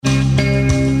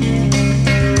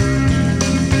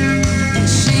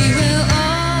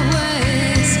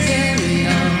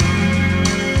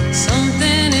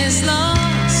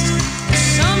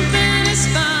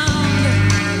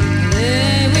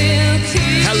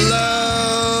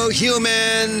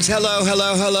humans. Hello,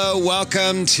 hello, hello.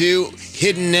 Welcome to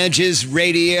Hidden Edges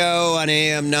Radio on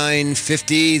AM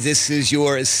 950. This is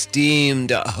your esteemed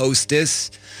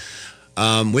hostess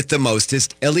with the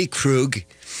mostest, Ellie Krug.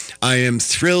 I am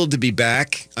thrilled to be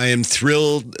back. I am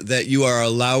thrilled that you are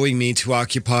allowing me to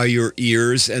occupy your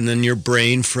ears and then your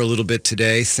brain for a little bit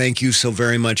today. Thank you so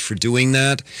very much for doing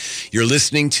that. You're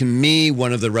listening to me,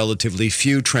 one of the relatively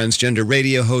few transgender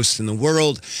radio hosts in the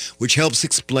world, which helps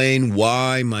explain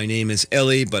why my name is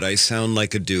Ellie, but I sound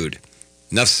like a dude.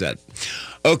 Enough said.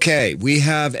 Okay, we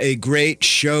have a great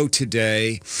show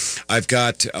today. I've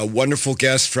got a wonderful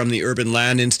guest from the Urban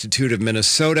Land Institute of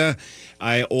Minnesota.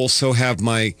 I also have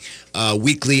my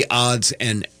weekly odds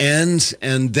and ends.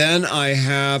 And then I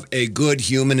have a good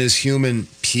human is human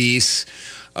piece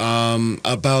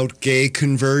about gay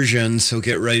conversion. So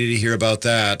get ready to hear about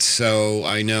that. So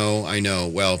I know.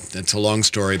 Well, it's a long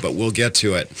story, but we'll get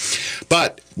to it.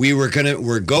 But we're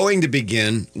going to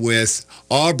begin with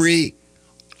Aubrey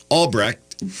Albrecht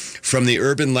from the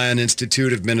Urban Land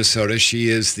Institute of Minnesota. She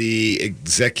is the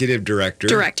executive director.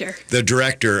 The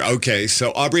director. Okay.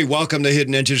 So, Aubrey, welcome to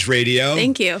Hidden Edges Radio.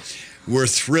 Thank you. We're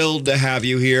thrilled to have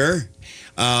you here.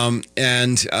 And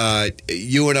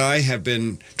you and I have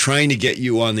been trying to get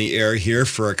you on the air here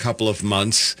for a couple of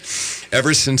months.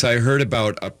 Ever since I heard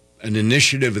about an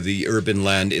initiative of the Urban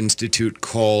Land Institute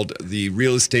called the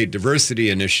Real Estate Diversity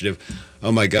Initiative.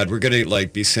 Oh my God, we're going to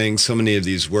be saying so many of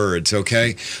these words,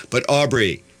 okay? But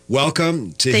Aubrey,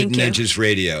 welcome to Hidden Edges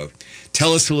Radio.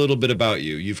 Tell us a little bit about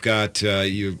you. You've got,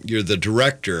 you're the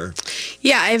director.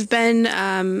 Yeah, I've been,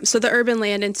 so the Urban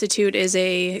Land Institute is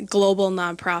a global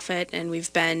nonprofit, and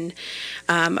we've been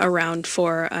around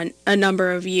for a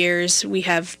number of years. We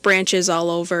have branches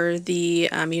all over the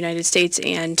United States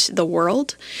and the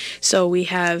world. So we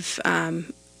have,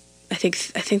 I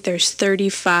think there's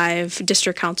 35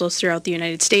 district councils throughout the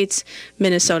United States,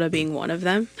 Minnesota being one of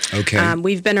them. Okay.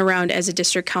 We've been around as a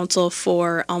district council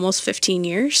for almost 15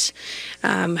 years,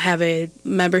 have a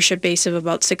membership base of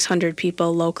about 600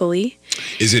 people locally.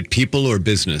 Is it people or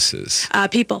businesses?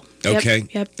 People. Okay.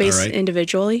 Yep, based all right.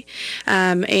 individually.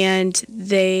 And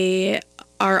they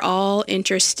are all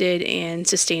interested in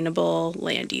sustainable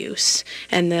land use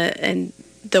and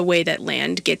the way that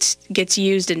land gets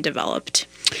used and developed.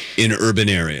 In urban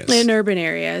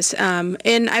areas.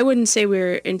 And I wouldn't say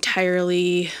we're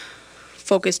entirely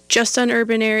focused just on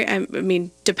urban area. I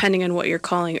mean, depending on what you're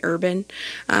calling urban,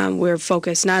 we're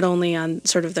focused not only on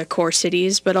sort of the core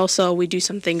cities, but also we do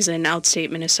some things in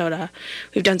outstate Minnesota.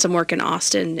 We've done some work in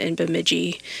Austin and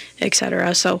Bemidji, et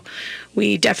cetera. So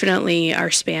we definitely,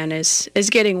 our span is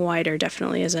getting wider,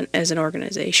 definitely as an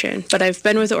organization. But I've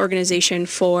been with the organization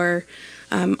for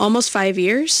almost 5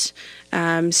 years.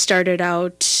 Started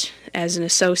out as an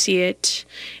associate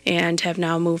and have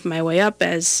now moved my way up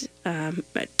as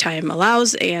time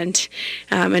allows, and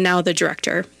now the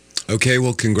director. Okay,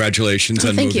 well, congratulations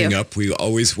on moving you. up. We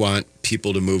always want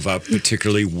people to move up,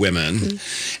 particularly women.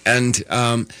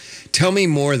 Mm-hmm. And tell me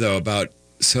more, though, about,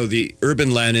 so the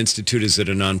Urban Land Institute, is it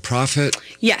a nonprofit?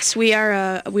 Yes, we are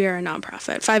a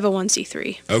nonprofit,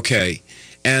 501c3. Okay,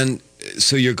 and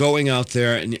so you're going out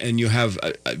there and you have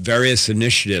various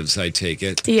initiatives, I take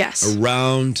it. Yes.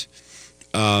 Around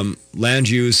land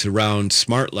use, around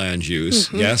smart land use,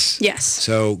 mm-hmm. Yes? Yes.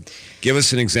 So give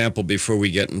us an example before we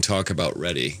get and talk about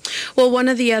READY. Well, one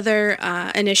of the other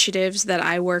initiatives that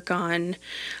I work on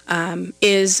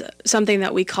is something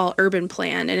that we call Urban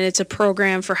Plan, and it's a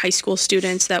program for high school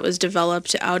students that was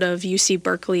developed out of UC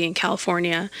Berkeley in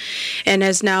California, and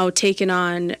has now taken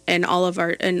on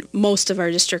in most of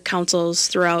our district councils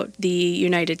throughout the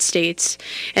United States,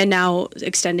 and now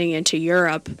extending into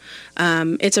Europe.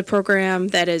 It's a program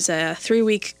that is a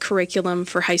 3-week curriculum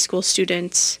for high school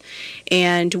students,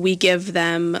 and we give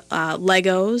them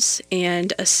Legos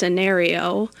and a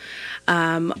scenario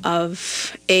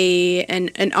of an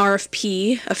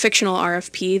RFP, a fictional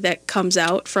RFP that comes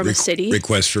out from a city.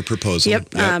 Request for proposal.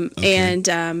 Yep. Okay.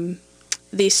 And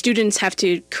the students have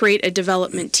to create a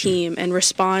development team and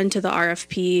respond to the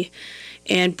RFP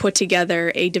and put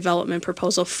together a development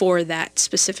proposal for that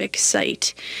specific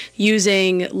site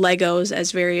using Legos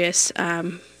as various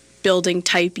building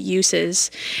type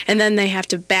uses, and then they have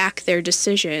to back their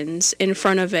decisions in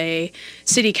front of a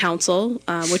city council,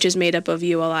 which is made up of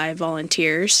ULI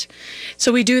volunteers.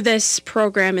 So we do this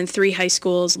program in 3 high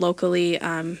schools locally,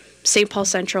 St. Paul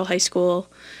Central High School,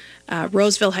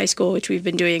 Roseville High School, which we've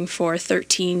been doing for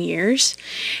 13 years,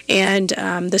 and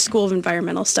the School of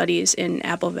Environmental Studies in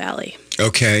Apple Valley.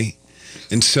 Okay.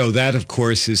 And so that, of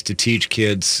course, is to teach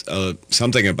kids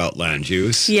something about land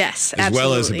use. Yes, as absolutely.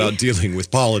 well as about dealing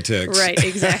with politics. Right,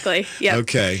 exactly. Yeah.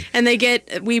 Okay. And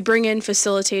we bring in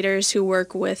facilitators who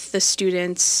work with the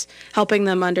students, helping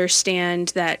them understand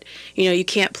that, you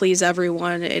can't please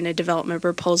everyone in a development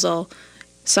proposal.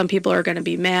 Some people are going to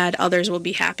be mad. Others will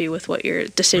be happy with what your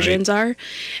decisions are.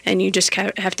 And you just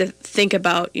have to think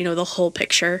about, the whole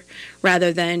picture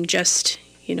rather than just,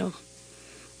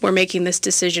 we're making this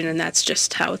decision and that's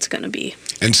just how it's going to be.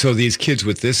 And so these kids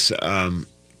with this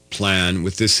plan,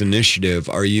 with this initiative,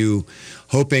 are you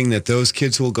hoping that those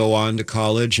kids will go on to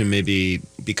college and maybe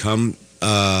become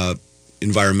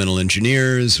environmental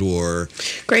engineers or?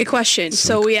 Great question.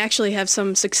 So we actually have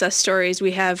some success stories.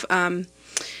 We have a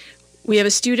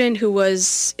student who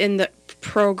was in the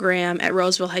program at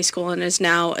Roseville High School and is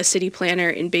now a city planner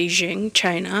in Beijing,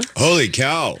 China. Holy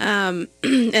cow. And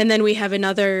then we have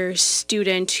another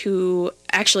student who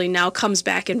actually now comes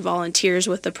back and volunteers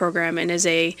with the program and is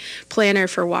a planner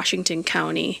for Washington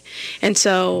County. And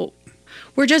so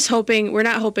we're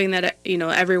not hoping that,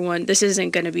 everyone, this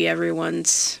isn't going to be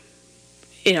everyone's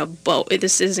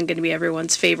this isn't going to be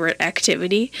everyone's favorite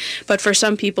activity, but for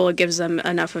some people it gives them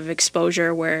enough of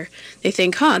exposure where they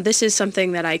think, this is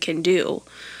something that I can do.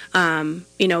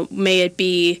 May it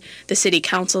be the city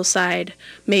council side,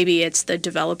 maybe it's the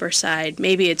developer side,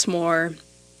 maybe it's more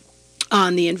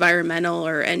on the environmental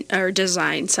or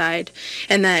design side,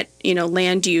 and that,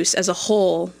 land use as a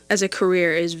whole, as a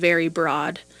career, is very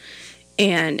broad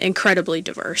and incredibly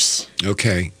diverse.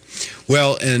 Okay.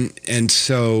 Well, and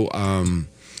so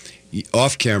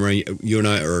off camera, you and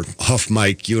I, or off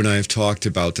mic, you and I have talked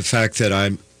about the fact that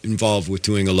I'm involved with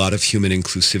doing a lot of human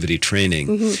inclusivity training.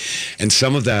 Mm-hmm. And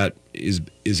some of that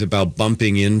is about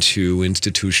bumping into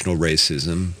institutional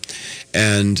racism.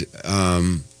 And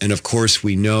of course,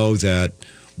 we know that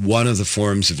one of the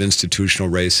forms of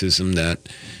institutional racism that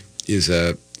is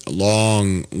a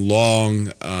long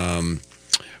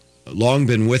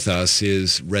been with us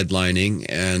is redlining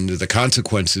and the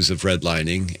consequences of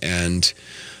redlining, and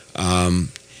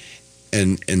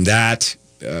that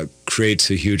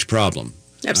creates a huge problem.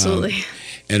 Absolutely.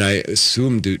 And I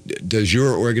assume, does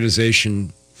your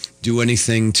organization do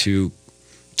anything to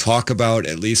talk about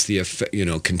at least the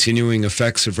continuing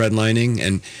effects of redlining?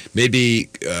 And maybe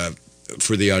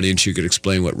for the audience, you could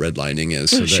explain what redlining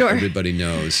is so that everybody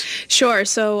knows. Sure.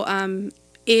 So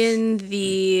in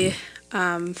the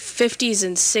 50s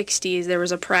and 60s, there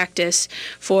was a practice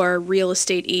for real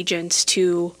estate agents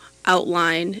to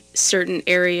outline certain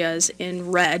areas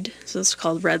in red, so it's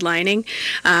called redlining,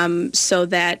 so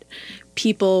that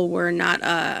people were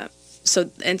not so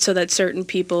that certain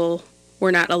people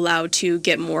were not allowed to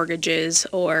get mortgages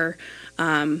or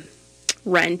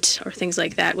rent or things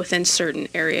like that within certain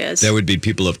areas. That would be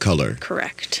people of color.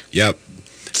 Correct. Yep.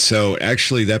 So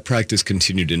actually that practice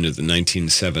continued into the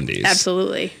 1970s.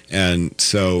 Absolutely. And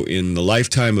so in the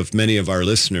lifetime of many of our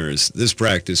listeners, this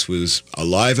practice was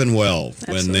alive and well.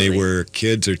 Absolutely. When they were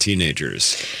kids or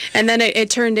teenagers. And then it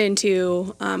turned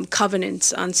into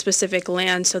covenants on specific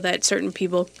land so that certain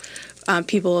people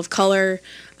of color,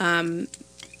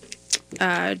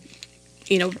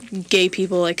 gay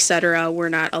people, etc., were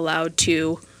not allowed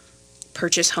to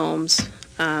purchase homes,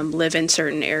 live in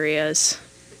certain areas,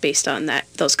 based on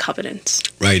those covenants.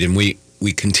 Right, and we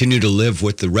continue to live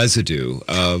with the residue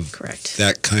of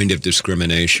that kind of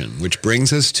discrimination, which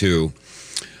brings us to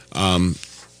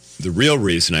the real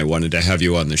reason I wanted to have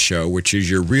you on the show, which is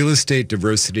your real estate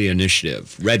diversity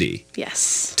initiative, READY.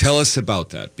 Yes. Tell us about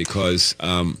that, because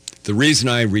the reason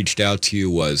I reached out to you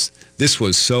was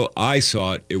I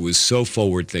saw it was so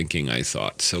forward-thinking, I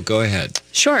thought. So go ahead.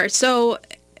 Sure. So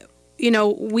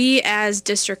we as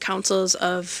district councils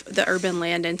of the Urban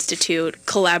Land Institute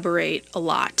collaborate a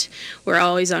lot. We're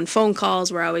always on phone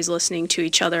calls. We're always listening to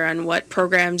each other on what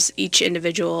programs each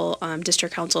individual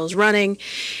district council is running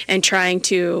and trying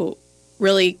to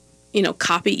really,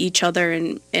 copy each other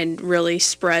and really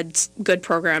spread good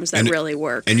programs that really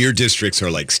work. And your districts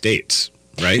are like states,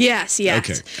 right? Yes.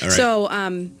 Okay. All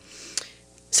right.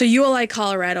 So ULI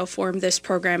Colorado formed this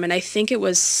program, and I think it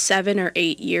was 7 or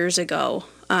 8 years ago.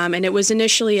 And it was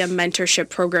initially a mentorship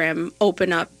program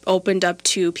opened up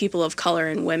to people of color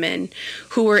and women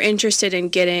who were interested in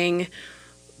getting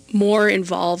more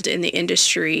involved in the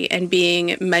industry and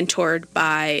being mentored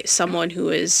by someone who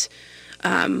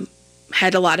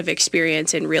had a lot of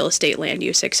experience in real estate, land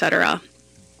use, etc.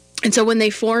 And so when they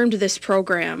formed this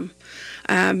program,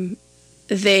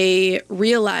 they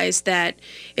realized that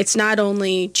it's not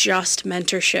only just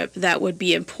mentorship that would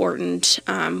be important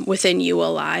within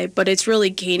ULI, but it's really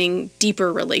gaining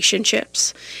deeper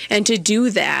relationships. And to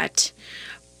do that,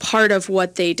 part of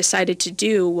what they decided to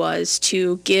do was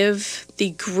to give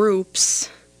the groups,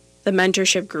 the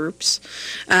mentorship groups,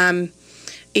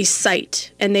 a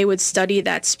site, and they would study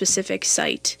that specific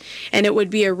site. And it would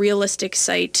be a realistic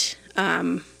site,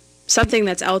 something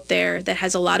that's out there that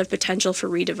has a lot of potential for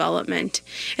redevelopment.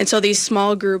 And so these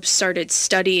small groups started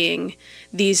studying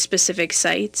these specific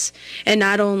sites. And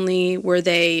not only were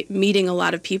they meeting a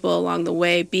lot of people along the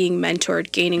way, being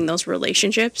mentored, gaining those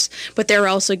relationships, but they were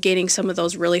also gaining some of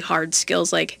those really hard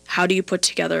skills, like how do you put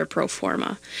together a pro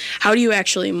forma? How do you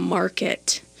actually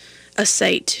market a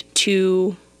site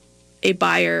to a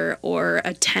buyer or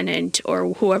a tenant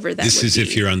or whoever that would be? This is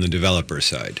if you're on the developer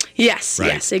side. Yes, right?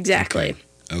 Yes, exactly.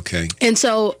 Okay. And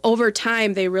so over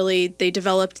time, they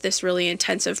developed this really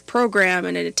intensive program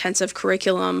and an intensive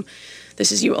curriculum.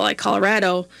 This is ULI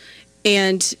Colorado,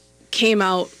 and came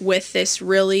out with this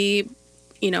really,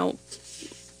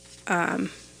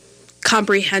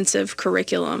 comprehensive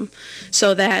curriculum,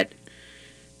 so that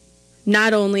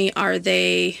not only are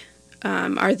they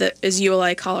is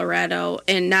ULI Colorado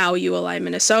and now ULI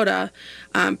Minnesota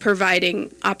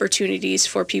providing opportunities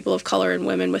for people of color and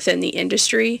women within the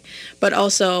industry, but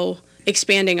also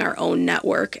expanding our own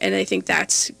network. And I think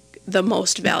that's the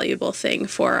most valuable thing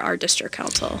for our district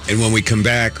council. And when we come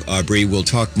back, Aubrey, we'll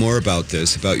talk more about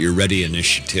this, about your Ready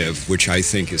initiative, which I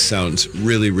think sounds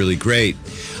really, really great.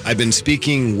 I've been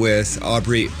speaking with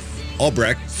Aubrey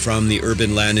Albrecht from the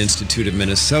Urban Land Institute of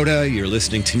Minnesota. You're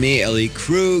listening to me, Ellie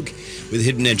Krug, with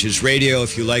Hidden Edges Radio.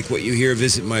 If you like what you hear,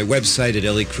 visit my website at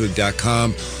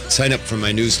elliekrug.com. Sign up for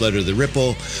my newsletter, The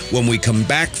Ripple. When we come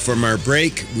back from our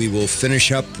break, we will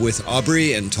finish up with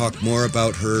Aubrey and talk more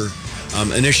about her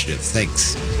initiative.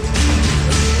 Thanks.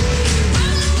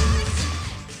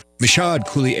 Mishad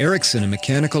Cooley Erickson, a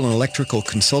mechanical and electrical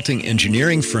consulting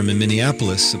engineering firm in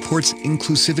Minneapolis, supports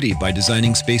inclusivity by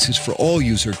designing spaces for all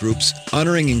user groups,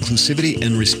 honoring inclusivity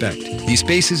and respect. These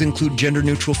spaces include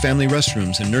gender-neutral family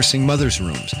restrooms and nursing mothers'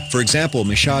 rooms. For example,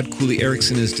 Mishad Cooley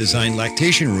Erickson has designed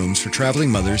lactation rooms for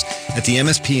traveling mothers at the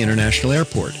MSP International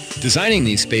Airport. Designing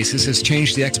these spaces has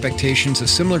changed the expectations of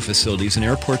similar facilities in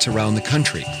airports around the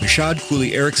country. Mishad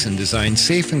Cooley Erickson designs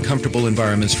safe and comfortable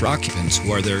environments for occupants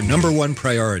who are their number one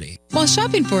priority. While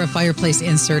shopping for a fireplace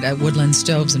insert at Woodland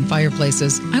Stoves and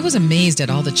Fireplaces, I was amazed at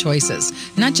all the choices.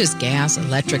 Not just gas,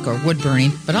 electric, or wood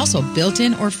burning, but also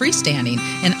built-in or freestanding,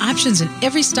 and options in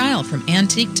every style from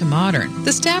antique to modern.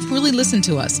 The staff really listened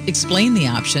to us, explained the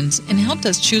options, and helped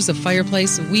us choose a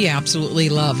fireplace we absolutely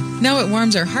love. Now it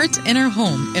warms our hearts and our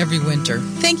home every winter.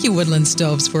 Thank you, Woodland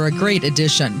Stoves, for a great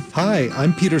addition. Hi,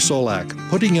 I'm Peter Solak,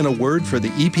 putting in a word for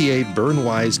the EPA Burn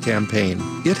Wise campaign.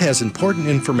 It has important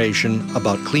information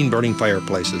about clean burning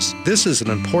fireplaces. This is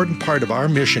an important part of our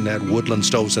mission at Woodland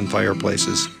Stoves and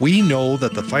Fireplaces. We know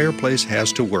that the fireplace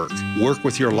has to work. Work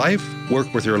with your life,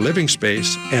 work with your living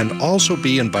space, and also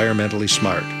be environmentally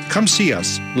smart. Come see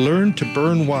us. Learn to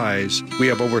burn wise. We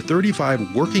have over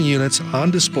 35 working units on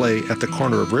display at the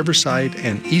corner of Riverside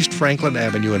and East Franklin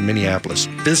Avenue in Minneapolis.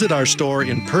 Visit our store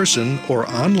in person or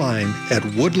online at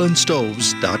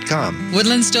woodlandstoves.com.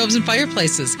 Woodland Stoves and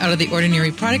Fireplaces, out of the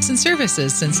ordinary products and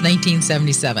services since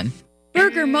 1977.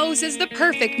 Burger Mo's is the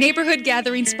perfect neighborhood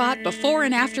gathering spot before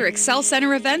and after Excel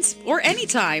Center events or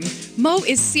anytime. Mo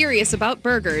is serious about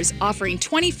burgers, offering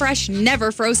 20 fresh,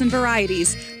 never frozen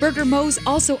varieties. Burger Mo's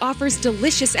also offers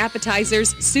delicious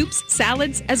appetizers, soups,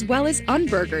 salads, as well as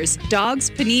unburgers, dogs,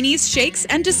 paninis, shakes,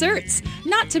 and desserts.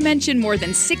 Not to mention more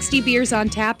than 60 beers on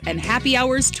tap and happy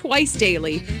hours twice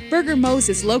daily. Burger Mo's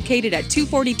is located at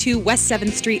 242 West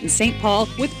 7th Street in St. Paul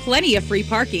with plenty of free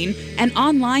parking and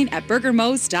online at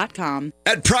burgermos.com.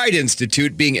 At Pride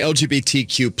Institute, being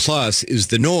LGBTQ plus is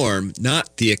the norm,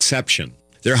 not the exception.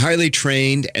 Their highly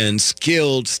trained and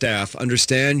skilled staff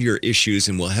understand your issues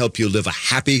and will help you live a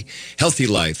happy, healthy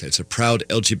life as a proud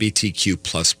LGBTQ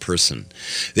plus person.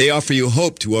 They offer you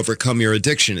hope to overcome your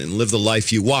addiction and live the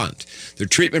life you want. Their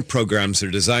treatment programs are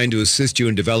designed to assist you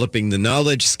in developing the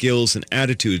knowledge, skills, and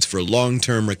attitudes for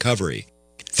long-term recovery.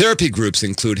 Therapy groups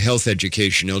include health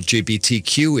education,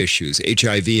 LGBTQ issues,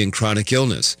 HIV and chronic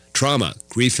illness, trauma,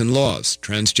 grief and loss,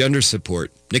 transgender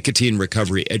support, nicotine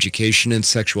recovery, education, and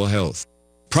sexual health.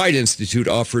 Pride Institute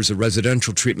offers a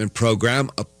residential treatment program,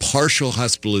 a partial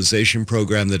hospitalization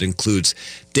program that includes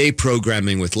day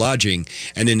programming with lodging,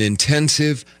 and an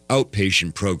intensive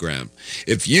outpatient program.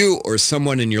 If you or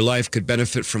someone in your life could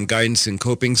benefit from guidance in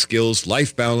coping skills,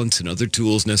 life balance, and other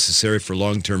tools necessary for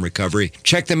long-term recovery,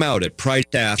 check them out at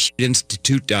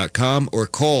prideinstitute.com or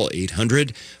call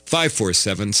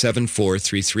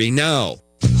 800-547-7433 now.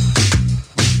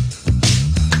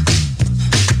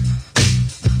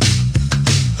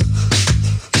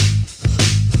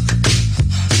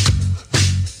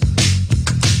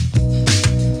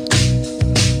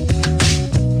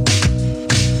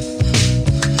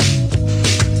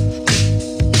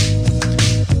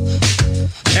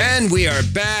 And we are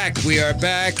back. We are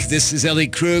back. This is Ellie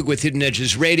Krug with Hidden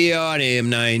Edges Radio on AM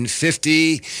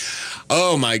 950.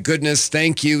 Oh, my goodness.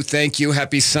 Thank you. Thank you.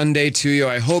 Happy Sunday to you.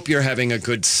 I hope you're having a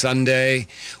good Sunday.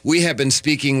 We have been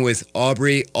speaking with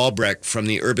Aubrey Albrecht from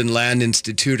the Urban Land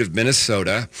Institute of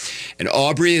Minnesota. And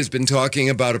Aubrey has been talking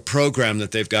about a program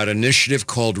that they've got, an initiative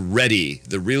called READY,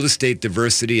 the Real Estate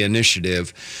Diversity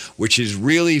Initiative, which is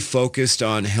really focused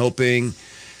on helping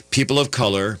people of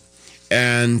color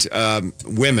and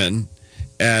women,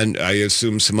 and I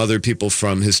assume some other people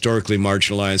from historically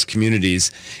marginalized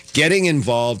communities, getting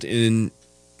involved in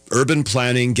urban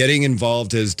planning, getting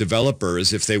involved as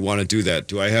developers if they want to do that.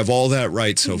 Do I have all that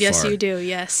right so far? Yes, you do,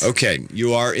 yes. Okay,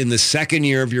 you are in the second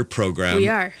year of your program. We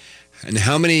are. And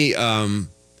how many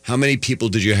people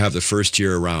did you have the first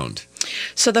year around?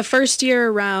 So the first year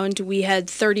around, we had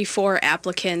 34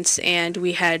 applicants, and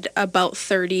we had about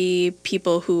 30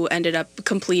 people who ended up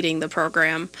completing the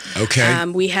program. Okay.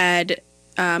 We had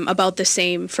about the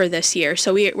same for this year.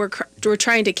 So we're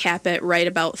trying to cap it right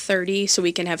about 30 so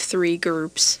we can have 3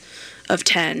 groups of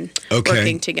 10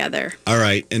 working together. All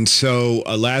right. And so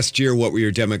last year, what were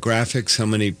your demographics? How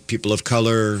many people of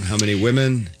color? How many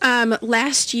women?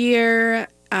 Last year,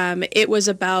 it was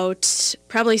about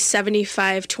probably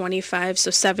 75-25,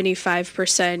 so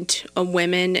 75%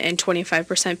 women and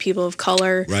 25% people of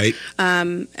color. Right.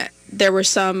 There were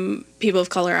some people of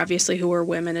color, obviously, who were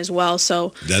women as well.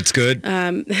 So that's good.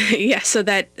 Yeah, so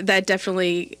that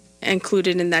definitely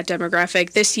included in that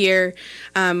demographic. This year,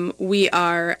 we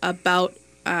are about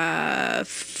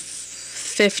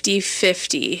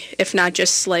 50-50, if not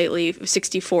just slightly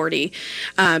 60-40,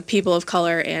 people of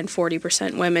color and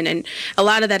 40% women. And a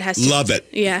lot of that has to... Love it.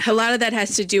 Yeah, a lot of that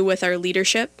has to do with our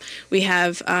leadership. We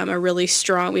have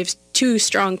we have 2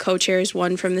 strong co-chairs,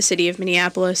 one from the city of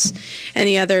Minneapolis and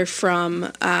the other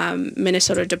from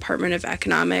Minnesota Department of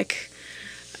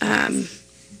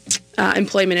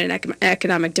Employment and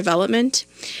Economic Development.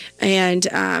 And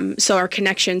so our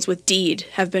connections with DEED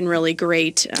have been really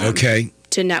great.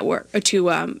 To network,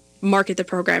 to market the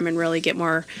program and really get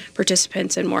more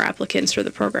participants and more applicants for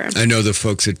the program. I know the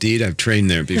folks at DEED. I've trained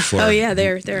there before. Oh, yeah,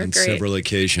 they're on great. Several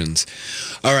occasions.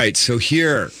 All right, so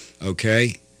here,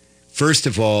 okay, first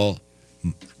of all,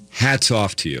 hats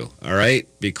off to you, all right,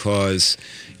 because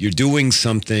you're doing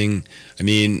something. I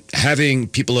mean, having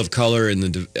people of color in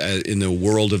the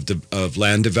world of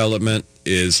land development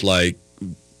is like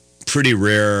pretty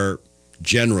rare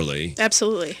generally.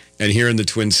 Absolutely. And here in the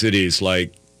Twin Cities,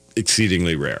 like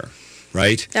exceedingly rare,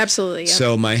 right? Absolutely. Yeah.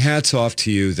 So my hat's off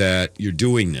to you that you're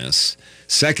doing this.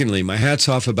 Secondly, my hat's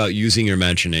off about using your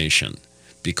imagination,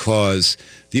 because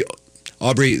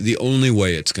Aubrey, the only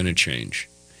way it's going to change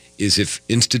is if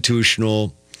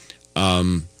institutional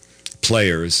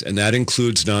players, and that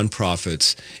includes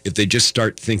nonprofits, if they just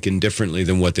start thinking differently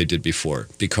than what they did before.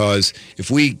 Because if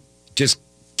we just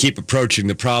keep approaching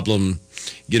the problem,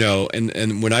 you know,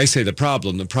 and when I say the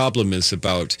problem is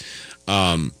about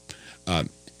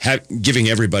giving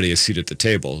everybody a seat at the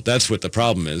table. That's what the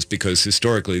problem is, because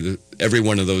historically every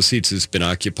one of those seats has been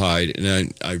occupied,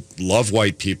 and I love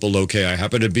white people. Okay, I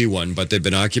happen to be one, but they've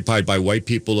been occupied by white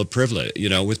people of privilege, you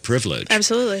know, with privilege.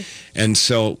 Absolutely. And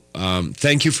so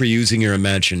thank you for using your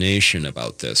imagination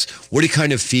about this. What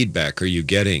kind of feedback are you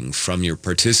getting from your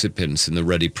participants in the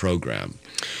READY program,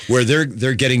 where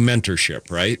they're getting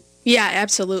mentorship, right? Yeah,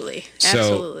 absolutely.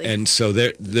 Absolutely. So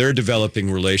they're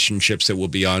developing relationships that will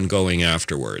be ongoing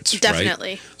afterwards,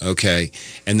 Definitely. Right? Okay.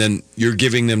 And then you're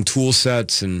giving them tool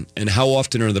sets, and how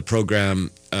often are the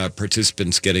program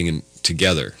participants getting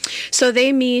together? So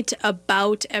they meet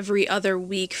about every other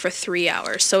week for 3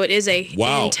 hours. So it is an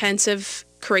intensive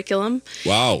curriculum.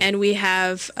 Wow. And we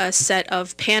have a set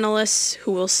of panelists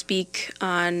who will speak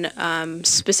on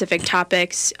specific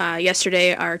topics.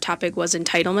 Yesterday, our topic was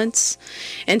entitlements.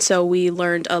 And so we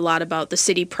learned a lot about the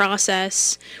city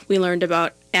process. We learned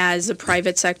about, as a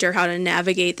private sector, how to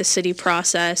navigate the city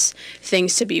process,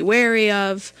 things to be wary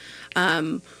of,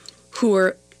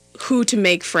 who to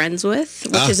make friends with,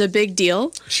 which is a big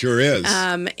deal. Sure is.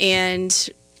 And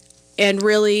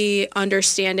really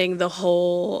understanding the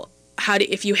whole...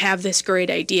 if you have this great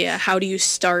idea, how do you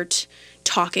start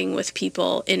talking with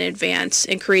people in advance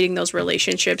and creating those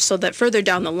relationships so that further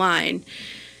down the line,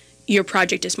 your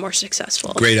project is more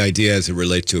successful? Great idea as it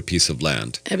relates to a piece of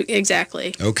land.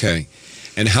 Exactly. Okay.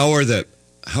 And how are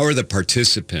the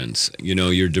participants, you know,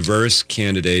 your diverse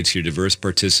candidates, your diverse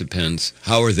participants,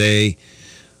 how are they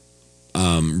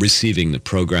receiving the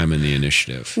program and the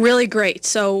initiative? Really great.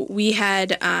 So we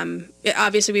had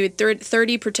obviously we had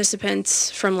 30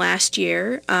 participants from last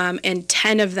year, and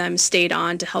 10 of them stayed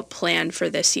on to help plan for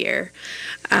this year,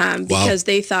 because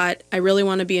they thought, I really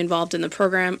want to be involved in the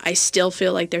program. I still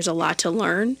feel like there's a lot to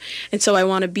learn, and so I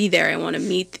want to be there. I want to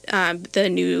meet the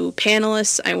new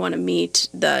panelists. I want to meet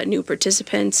the new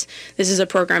participants. This is a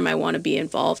program I want to be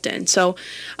involved in. So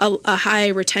a high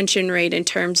retention rate in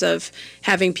terms of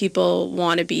having people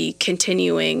want to be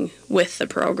continuing with the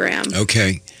program.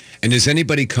 Okay. And has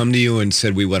anybody come to you and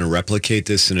said, we want to replicate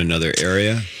this in another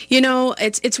area? You know,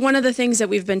 it's one of the things that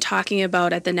we've been talking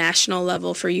about at the national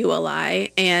level for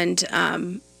ULI,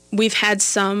 and we've had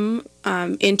some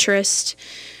interest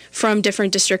from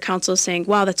different district councils saying,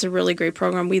 wow, that's a really great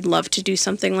program. We'd love to do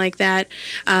something like that.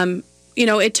 You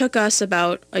know, it took us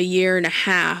about a year and a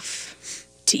half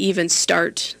to even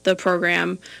start the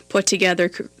program, put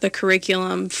together the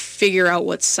curriculum, figure out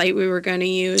what site we were going to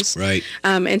use. Right.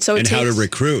 And so how to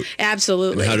recruit.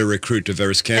 Absolutely. And how to recruit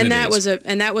diverse candidates.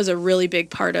 And that was a really big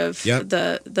part of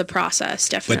the process,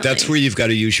 definitely. But that's where you've got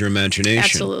to use your imagination.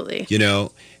 Absolutely. You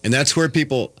know, and that's where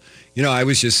people, you know, I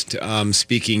was just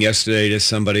speaking yesterday to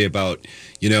somebody about,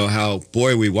 you know, how,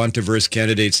 boy, we want diverse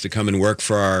candidates to come and work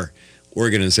for our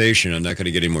organization. I'm not going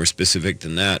to get any more specific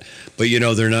than that. But, you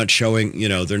know, they're not showing, you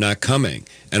know, they're not coming.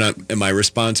 And my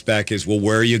response back is, well,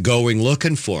 where are you going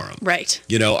looking for them? Right.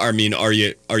 You know, I mean, are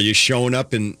you showing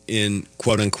up in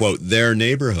quote unquote their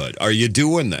neighborhood? Are you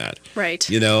doing that? Right.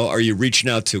 You know, are you reaching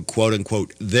out to quote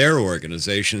unquote their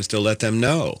organizations to let them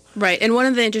know? Right. And one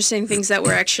of the interesting things that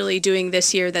we're actually doing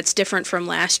this year that's different from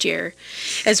last year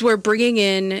is we're bringing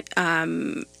in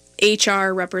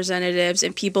HR representatives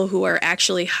and people who are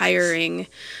actually hiring,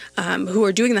 who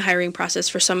are doing the hiring process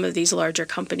for some of these larger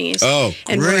companies. Oh,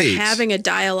 and great. we're having a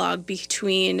dialogue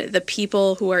between the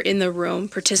people who are in the room,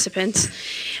 participants,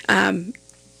 and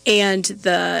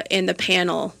the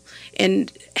panel,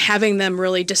 and having them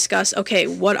really discuss, okay,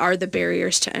 what are the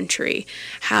barriers to entry?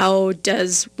 How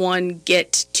does one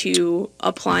get to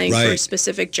applying for a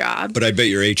specific job? But I bet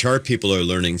your HR people are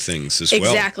learning things as well.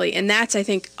 Exactly. And that's, I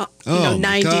think,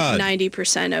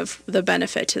 90% of the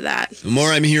benefit to that. The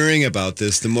more I'm hearing about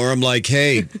this, the more I'm like,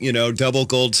 hey, you know, double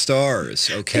gold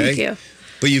stars, okay? Thank you.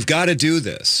 But you've got to do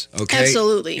this, okay?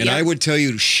 Absolutely. And I would tell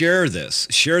you, share this.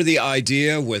 Share the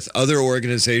idea with other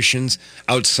organizations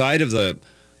outside of the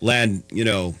land, you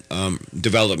know,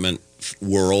 development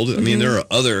world. I mean, there are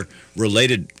other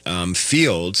related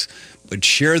fields, but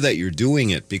share that you're doing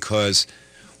it, because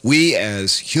we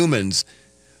as humans,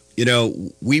 you know,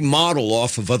 we model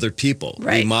off of other people.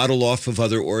 Right. We model off of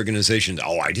other organizations.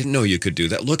 Oh, I didn't know you could do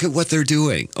that. Look at what they're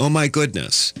doing. Oh, my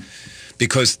goodness.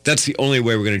 Because that's the only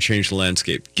way we're going to change the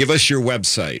landscape. Give us your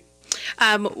website.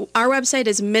 Our website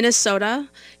is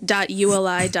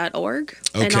minnesota.uli.org,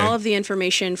 and all of the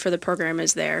information for the program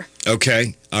is there.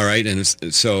 Okay. All right. And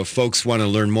so if folks want to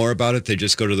learn more about it, they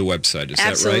just go to the website. Is that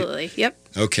right? Absolutely. Yep.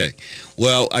 Okay.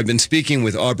 Well, I've been speaking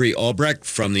with Aubrey Albrecht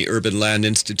from the Urban Land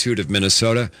Institute of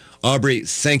Minnesota. Aubrey,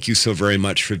 thank you so very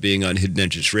much for being on Hidden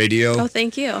Edges Radio. Oh,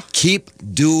 thank you. Keep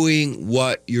doing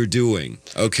what you're doing.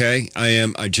 Okay?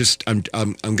 I'm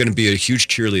going to be a huge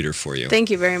cheerleader for you. Thank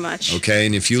you very much. Okay?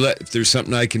 And if there's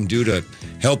something I can do to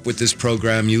help with this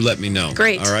program, you let me know.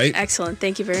 Great. All right? Excellent.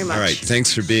 Thank you very much. All right.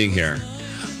 Thanks for being here.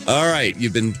 All right,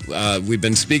 we've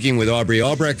been speaking with Aubrey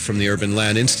Albrecht from the Urban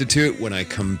Land Institute. When I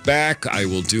come back, I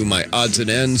will do my odds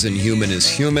and ends and Human is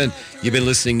Human. You've been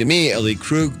listening to me, Ellie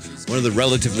Krug, one of the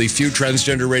relatively few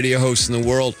transgender radio hosts in the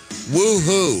world.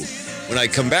 Woo-hoo! When I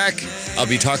come back, I'll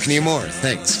be talking to you more.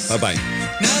 Thanks. Bye-bye.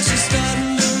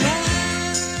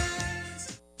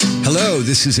 Hello,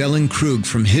 this is Ellen Krug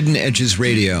from Hidden Edges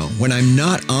Radio. When I'm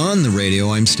not on the radio,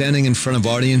 I'm standing in front of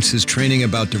audiences training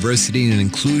about diversity and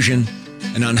inclusion,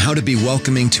 and on how to be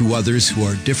welcoming to others who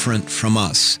are different from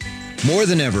us. More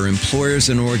than ever, employers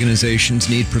and organizations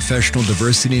need professional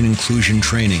diversity and inclusion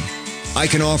training. I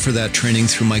can offer that training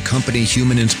through my company,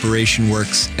 Human Inspiration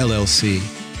Works, LLC.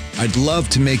 I'd love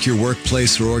to make your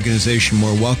workplace or organization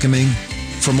more welcoming.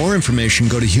 For more information,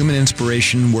 go to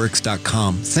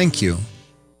humaninspirationworks.com. Thank you.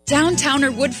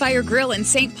 Downtowner Woodfire Grill in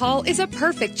St. Paul is a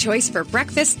perfect choice for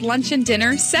breakfast, lunch, and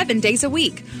dinner 7 days a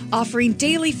week, offering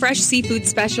daily fresh seafood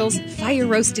specials,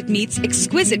 fire-roasted meats,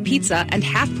 exquisite pizza, and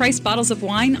half-price bottles of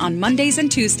wine on Mondays and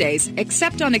Tuesdays,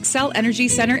 except on Xcel Energy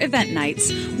Center event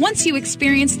nights. Once you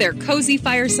experience their cozy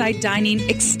fireside dining,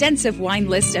 extensive wine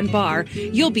list, and bar,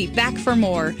 you'll be back for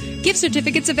more. Gift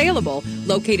certificates available.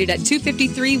 Located at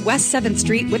 253 West 7th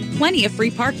Street with plenty of free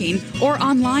parking, or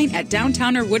online at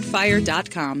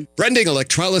downtownerwoodfire.com. Brending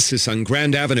Electrolysis on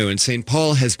Grand Avenue in St.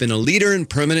 Paul has been a leader in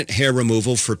permanent hair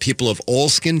removal for people of all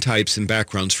skin types and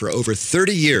backgrounds for over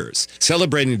 30 years,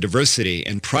 celebrating diversity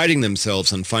and priding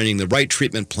themselves on finding the right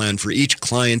treatment plan for each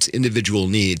client's individual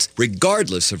needs,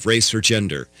 regardless of race or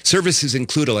gender. Services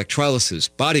include electrolysis,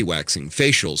 body waxing,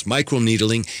 facials,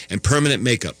 microneedling, and permanent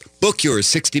makeup. Book your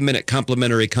 60-minute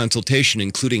complimentary consultation,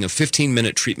 including a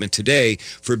 15-minute treatment today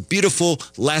for beautiful,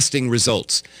 lasting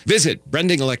results. Visit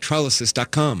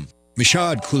brendingelectrolysis.com.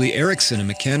 Mishad Cooley Erickson, a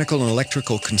mechanical and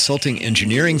electrical consulting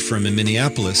engineering firm in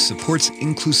Minneapolis, supports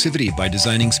inclusivity by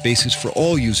designing spaces for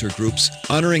all user groups,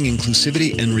 honoring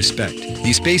inclusivity and respect.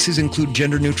 These spaces include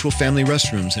gender-neutral family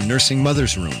restrooms and nursing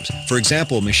mothers' rooms. For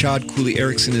example, Mishad Cooley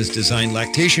Erickson has designed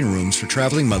lactation rooms for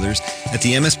traveling mothers at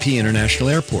the MSP International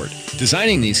Airport.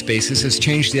 Designing these spaces has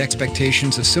changed the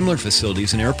expectations of similar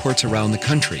facilities in airports around the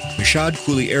country. Mishad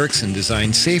Cooley Erickson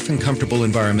designed safe and comfortable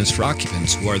environments for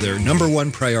occupants who are their number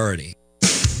one priority.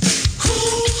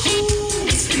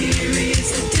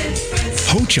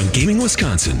 Ho Chunk Gaming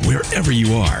Wisconsin, wherever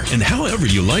you are and however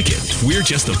you like it. We're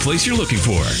just the place you're looking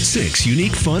for. 6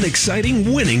 unique, fun,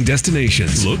 exciting, winning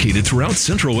destinations located throughout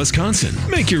central Wisconsin.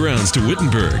 Make your rounds to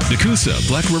Wittenberg, Nakusa,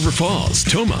 Black River Falls,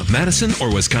 Toma, Madison,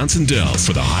 or Wisconsin Dells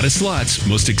for the hottest slots,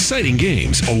 most exciting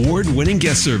games, award-winning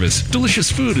guest service, delicious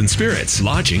food and spirits,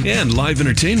 lodging, and live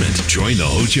entertainment. Join the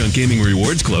Ho Chunk Gaming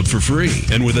Rewards Club for free.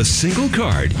 And with a single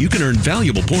card, you can earn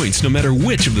valuable points no matter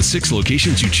which of the 6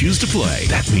 locations you choose to play.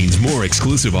 That means more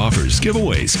exclusive offers,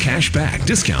 giveaways, cash back,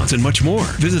 discounts, and much more.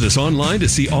 Visit us online to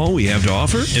see all we have to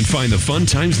offer and find the fun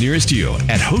times nearest you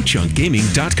at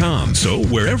HoChunkGaming.com. So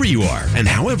wherever you are and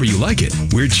however you like it,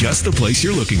 we're just the place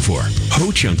you're looking for.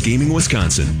 Ho Chunk Gaming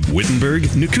Wisconsin, Wittenberg,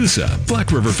 Nakusa,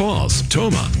 Black River Falls,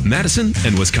 Toma, Madison,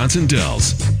 and Wisconsin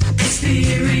Dells.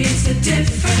 Experience the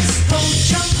difference. Ho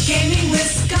Chunk Gaming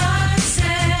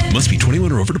Wisconsin. Must be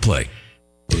 21 or over to play.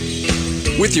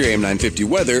 With your AM 950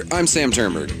 weather, I'm Sam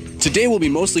Turnberg. Today will be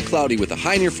mostly cloudy with a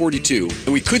high near 42,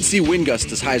 and we could see wind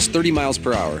gusts as high as 30 miles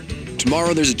per hour.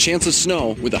 Tomorrow there's a chance of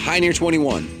snow with a high near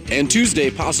 21. And Tuesday,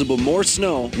 possible more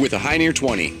snow with a high near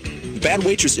 20. The Bad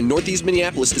Waitress in Northeast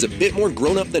Minneapolis is a bit more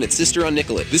grown-up than its sister on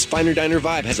Nicollet. This finer diner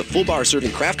vibe has a full bar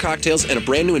serving craft cocktails and a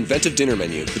brand new inventive dinner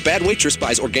menu. The Bad Waitress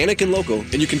buys organic and local,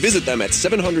 and you can visit them at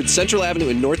 700 Central Avenue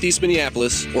in Northeast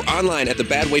Minneapolis or online at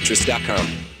thebadwaitress.com.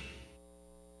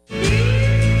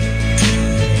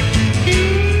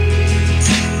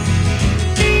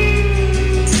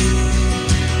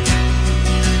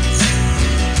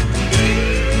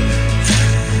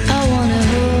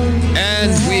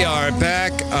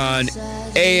 On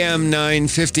AM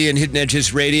 950 and Hidden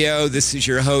Edges Radio. This is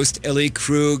your host, Ellie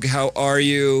Krug. How are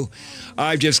you?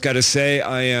 I've just got to say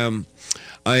I am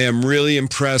really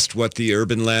impressed what the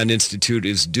Urban Land Institute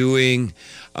is doing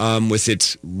with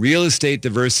its real estate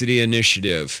diversity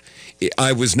initiative.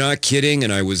 I was not kidding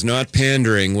and I was not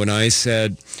pandering when I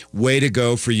said, way to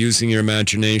go for using your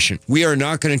imagination. We are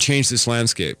not going to change this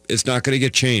landscape. It's not going to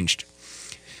get changed.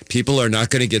 People are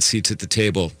not going to get seats at the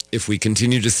table if we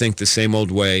continue to think the same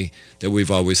old way that we've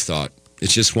always thought. It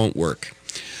just won't work.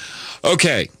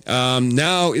 Okay,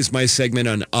 now is my segment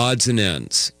on odds and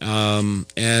ends.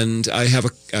 And I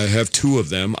have 2 of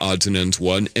them, odds and ends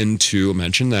 1 and 2. I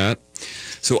mentioned that.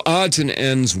 So odds and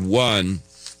ends 1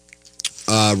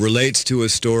 relates to a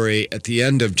story at the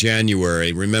end of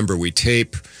January. Remember, we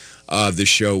tape the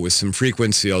show with some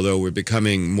frequency, although we're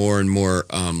becoming more and more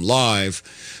live.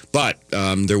 But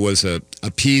there was a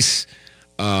piece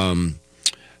in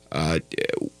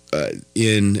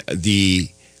the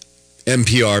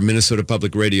NPR, Minnesota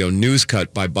Public Radio news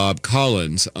cut by Bob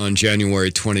Collins on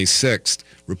January 26th,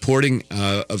 reporting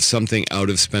of something out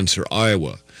of Spencer,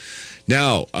 Iowa.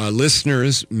 Now,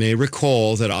 listeners may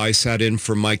recall that I sat in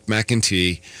for Mike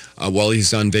McEntee while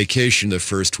he's on vacation the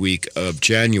first week of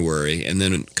January, and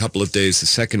then a couple of days the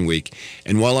second week.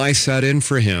 And while I sat in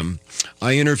for him,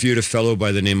 I interviewed a fellow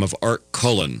by the name of Art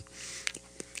Cullen,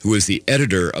 who is the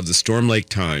editor of the Storm Lake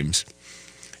Times.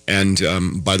 And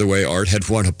by the way, Art had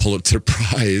won a Pulitzer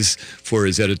Prize for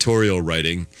his editorial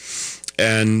writing.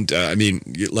 And I mean,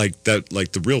 like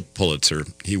the real Pulitzer,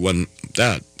 he won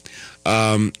that.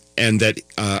 And that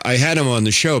I had him on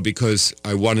the show because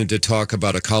I wanted to talk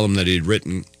about a column that he'd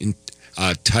written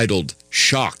titled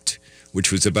Shocked,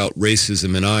 which was about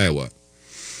racism in Iowa.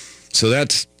 So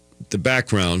that's the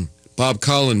background. Bob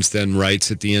Collins then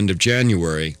writes at the end of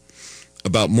January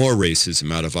about more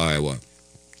racism out of Iowa.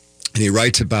 And he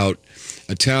writes about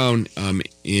a town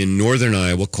in northern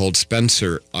Iowa called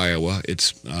Spencer, Iowa.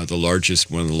 It's one of the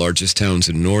largest towns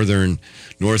in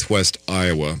northwest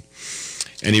Iowa.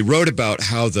 And he wrote about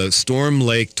how the Storm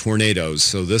Lake tornadoes,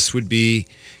 so this would be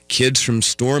kids from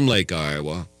Storm Lake,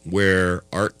 Iowa, where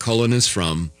Art Cullen is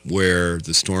from, where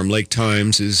the Storm Lake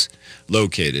Times is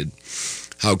located,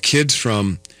 how kids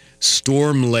from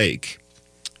Storm Lake,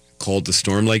 called the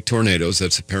Storm Lake Tornadoes,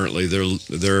 that's apparently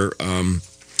their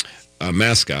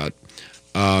mascot,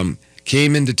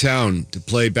 came into town to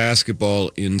play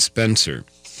basketball in Spencer.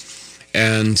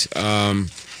 And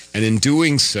in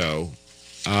doing so,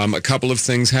 a couple of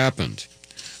things happened.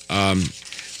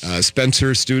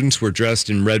 Spencer students were dressed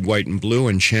in red, white, and blue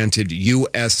and chanted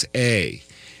USA,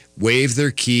 waved their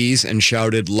keys and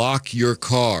shouted, "Lock your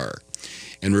car,"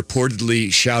 and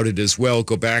reportedly shouted as well,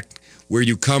 "Go back where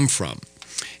you come from."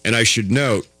 And I should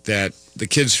note that the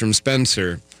kids from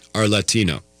Spencer are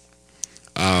Latino.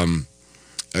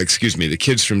 The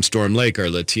kids from Storm Lake are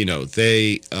Latino.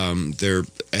 They're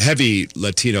heavy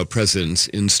Latino presence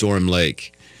in Storm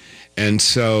Lake. And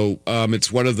so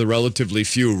it's one of the relatively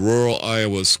few rural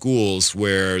Iowa schools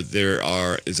where there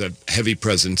is a heavy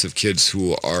presence of kids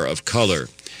who are of color.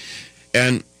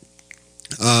 And,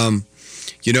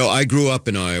 I grew up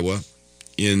in Iowa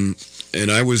and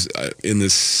I was in the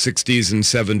 60s and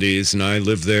 70s, and I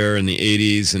lived there in the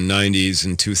 80s and 90s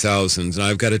and 2000s. And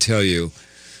I've got to tell you,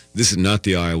 this is not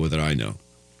the Iowa that I know.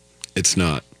 It's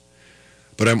not.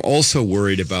 But I'm also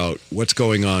worried about what's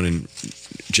going on in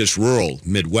just rural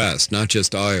Midwest, not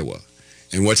just Iowa,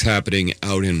 and what's happening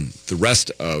out in the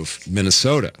rest of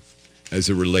Minnesota as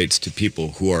it relates to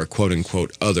people who are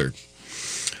quote-unquote other.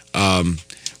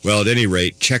 Well, at any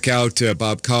rate, check out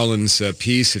Bob Collins'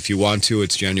 piece if you want to.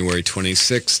 It's January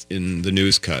 26th in the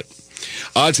News Cut.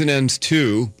 Odds and Ends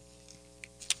 2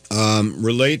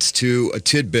 relates to a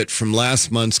tidbit from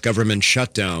last month's government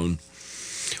shutdown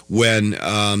when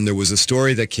there was a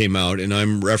story that came out, and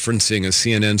I'm referencing a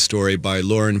CNN story by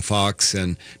Lauren Fox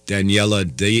and Daniela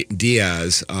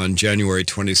Diaz on January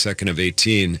 22nd of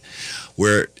 18,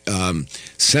 where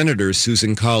Senator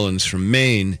Susan Collins from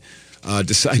Maine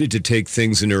decided to take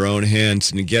things in her own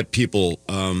hands and to get people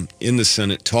in the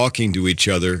Senate talking to each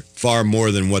other far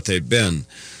more than what they've been.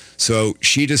 So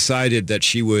she decided that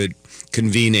she would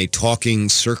convene a talking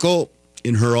circle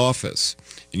in her office.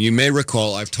 And you may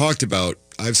recall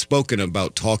I've spoken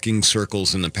about talking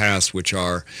circles in the past, which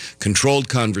are controlled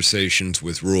conversations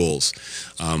with rules.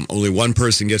 Only one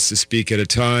person gets to speak at a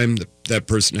time. That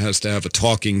person has to have a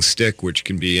talking stick, which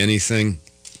can be anything.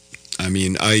 I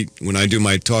mean, when I do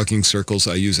my talking circles,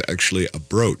 I use actually a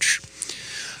brooch.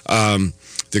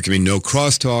 There can be no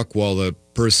crosstalk while the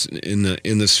person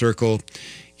in the circle,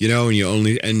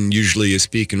 and usually you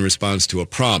speak in response to a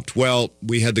prompt. Well,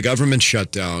 we had the government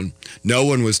shutdown. No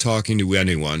one was talking to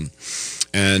anyone.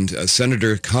 And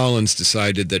Senator Collins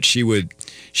decided that she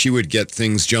would get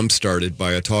things jump-started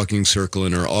by a talking circle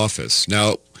in her office.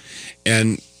 Now,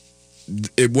 and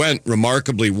it went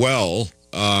remarkably well,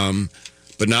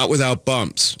 but not without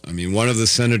bumps. I mean, one of the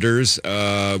senators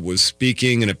was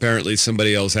speaking, and apparently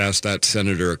somebody else asked that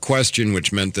senator a question,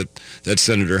 which meant that that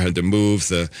senator had to move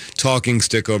the talking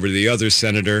stick over to the other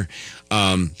senator.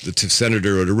 The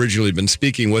senator who had originally been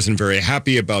speaking wasn't very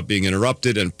happy about being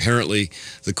interrupted, and apparently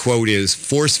the quote is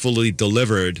forcefully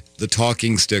delivered the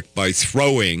talking stick by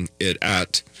throwing it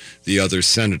at the other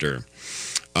senator,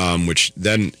 which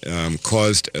then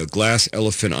caused a glass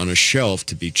elephant on a shelf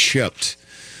to be chipped.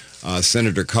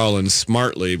 Senator Collins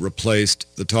smartly replaced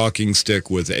the talking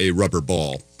stick with a rubber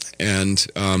ball, and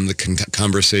the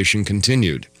conversation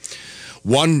continued.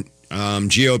 One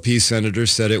GOP senator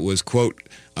said it was, quote,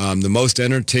 the most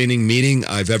entertaining meeting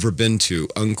I've ever been to,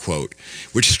 unquote,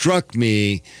 which struck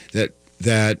me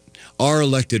that our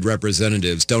elected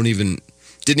representatives didn't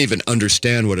even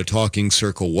understand what a talking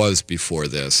circle was before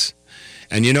this.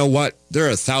 And you know what? There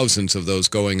are thousands of those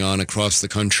going on across the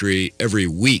country every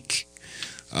week.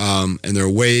 And there are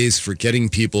ways for getting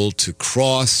people to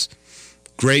cross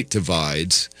great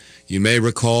divides. You may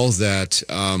recall that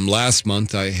last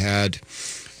month I had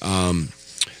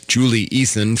Julie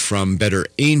Ethan from Better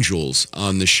Angels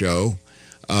on the show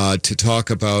to talk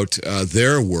about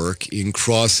their work in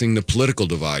crossing the political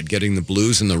divide, getting the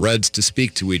blues and the reds to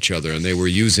speak to each other. And they were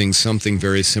using something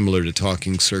very similar to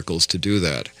talking circles to do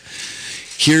that.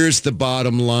 Here's the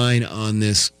bottom line on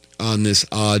this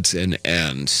odds and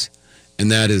ends. And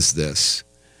that is this.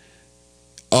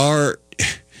 Our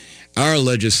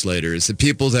legislators, the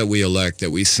people that we elect, that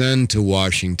we send to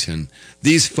Washington,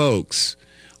 these folks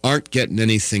aren't getting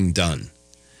anything done.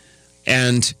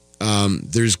 And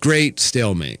there's great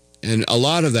stalemate. And a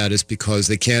lot of that is because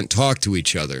they can't talk to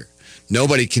each other.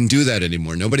 Nobody can do that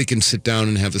anymore. Nobody can sit down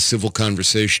and have a civil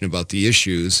conversation about the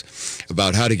issues,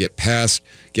 about how to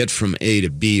get from A to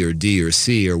B or D or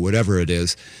C or whatever it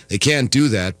is. They can't do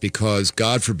that because,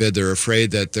 God forbid, they're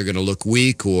afraid that they're going to look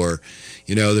weak, or,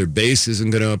 their base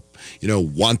isn't going to,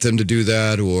 want them to do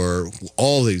that, or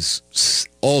all these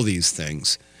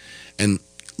things. And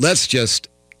let's just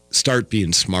start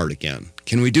being smart again.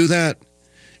 Can we do that?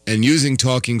 And using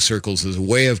talking circles as a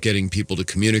way of getting people to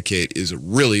communicate is a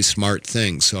really smart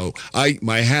thing. So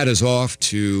my hat is off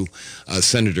to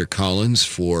Senator Collins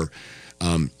for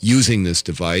using this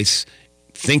device,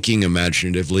 thinking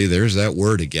imaginatively. There's that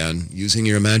word again, using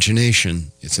your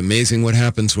imagination. It's amazing what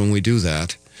happens when we do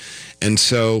that. And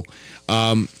so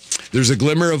there's a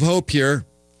glimmer of hope here,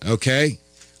 okay?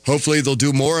 Hopefully they'll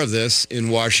do more of this in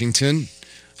Washington.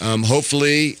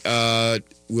 Hopefully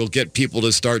we'll get people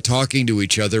to start talking to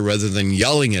each other rather than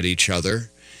yelling at each other.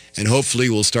 And hopefully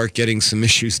we'll start getting some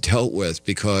issues dealt with,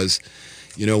 because,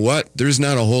 you know what? There's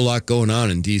not a whole lot going on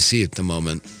in D.C. at the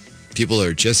moment. People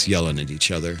are just yelling at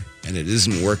each other, and it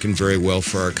isn't working very well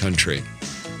for our country.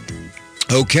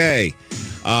 Okay.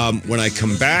 When I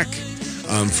come back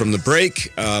from the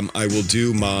break, I will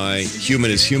do my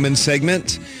Human is Human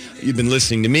segment. You've been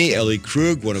listening to me, Ellie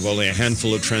Krug, one of only a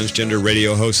handful of transgender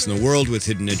radio hosts in the world with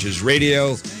Hidden Edges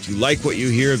Radio. If you like what you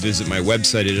hear, visit my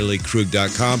website at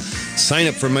elliekrug.com. Sign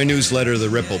up for my newsletter, The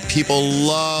Ripple. People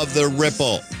love The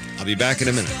Ripple. I'll be back in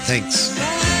a minute. Thanks.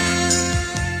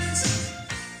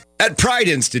 At Pride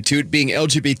Institute, being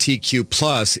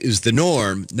LGBTQ+ is the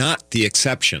norm, not the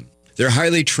exception. Their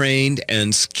highly trained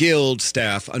and skilled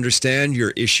staff understand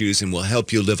your issues and will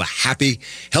help you live a happy,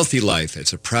 healthy life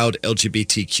as a proud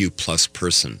LGBTQ+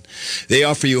 person. They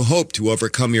offer you hope to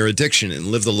overcome your addiction and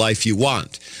live the life you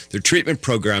want. Their treatment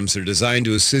programs are designed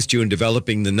to assist you in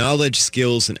developing the knowledge,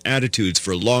 skills, and attitudes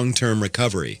for long-term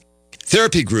recovery.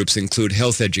 Therapy groups include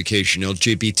health education,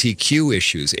 LGBTQ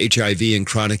issues, HIV and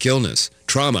chronic illness,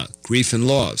 trauma, grief and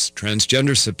loss,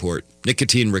 transgender support,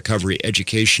 nicotine recovery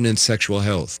education, and sexual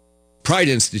health. Pride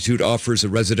Institute offers a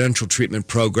residential treatment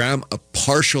program, a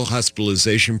partial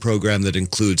hospitalization program that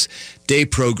includes day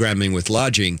programming with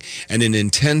lodging, and an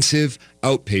intensive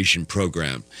outpatient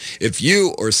program. If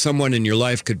you or someone in your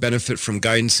life could benefit from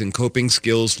guidance in coping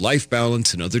skills, life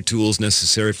balance, and other tools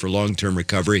necessary for long-term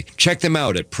recovery, check them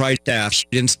out at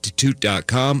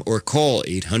pride-institute.com or call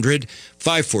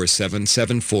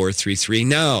 800-547-7433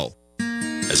 now.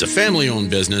 As a family-owned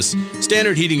business,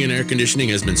 Standard Heating and Air Conditioning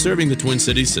has been serving the Twin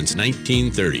Cities since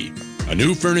 1930. A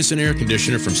new furnace and air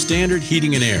conditioner from Standard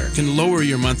Heating and Air can lower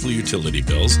your monthly utility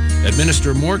bills,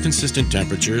 administer more consistent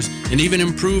temperatures, and even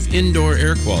improve indoor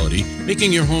air quality,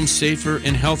 making your home safer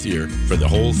and healthier for the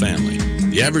whole family.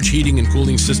 The average heating and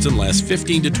cooling system lasts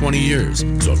 15 to 20 years,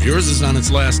 so if yours is on its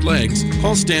last legs,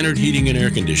 call Standard Heating and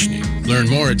Air Conditioning. Learn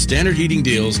more at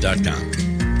standardheatingdeals.com.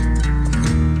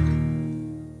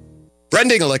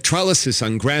 Brending Electrolysis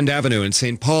on Grand Avenue in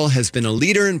St. Paul has been a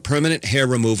leader in permanent hair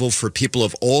removal for people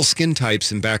of all skin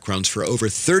types and backgrounds for over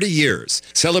 30 years,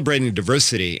 celebrating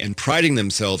diversity and priding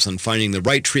themselves on finding the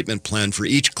right treatment plan for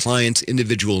each client's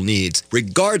individual needs,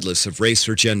 regardless of race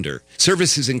or gender.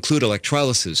 Services include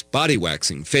electrolysis, body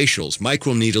waxing, facials,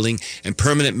 microneedling, and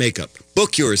permanent makeup.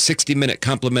 Book your 60-minute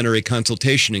complimentary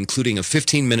consultation, including a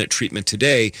 15-minute treatment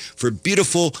today for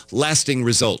beautiful, lasting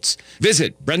results.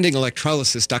 Visit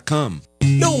brendingelectrolysis.com.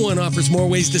 No one offers more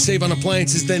ways to save on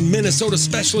appliances than Minnesota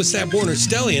specialists at Warner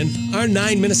Stellian. Our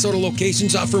 9 Minnesota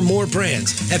locations offer more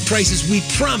brands at prices we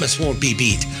promise won't be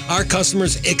beat. Our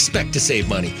customers expect to save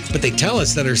money, but they tell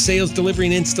us that our sales, delivery,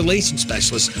 and installation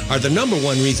specialists are the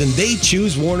 #1 reason they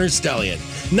choose Warner Stellian.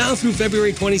 Now through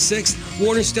February 26th,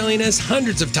 Warner Stellian has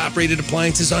hundreds of top-rated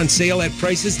appliances on sale at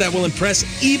prices that will impress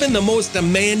even the most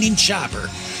demanding shopper.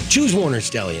 Choose Warner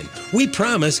Stellian. We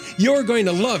promise you're going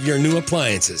to love your new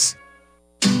appliances.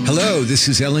 Hello, this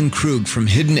is Ellen Krug from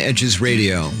Hidden Edges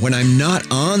Radio. When I'm not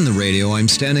on the radio, I'm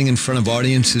standing in front of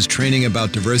audiences training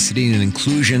about diversity and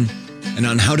inclusion and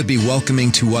on how to be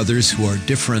welcoming to others who are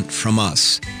different from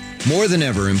us. More than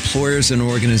ever, employers and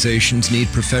organizations need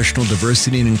professional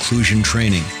diversity and inclusion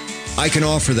training. I can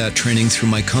offer that training through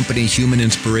my company, Human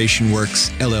Inspiration Works,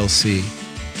 LLC.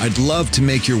 I'd love to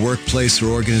make your workplace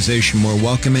or organization more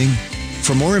welcoming.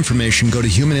 For more information, go to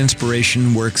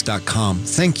humaninspirationworks.com.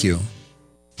 Thank you.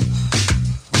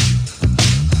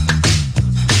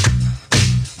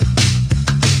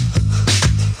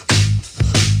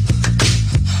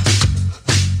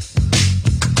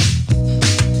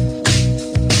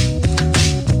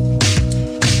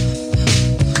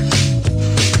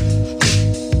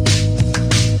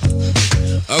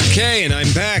 Okay, and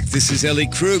I'm back. This is Ellie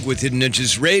Krug with Hidden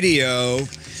Edges Radio.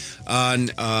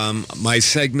 on my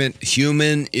segment,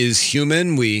 Human is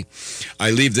Human.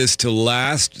 I leave this to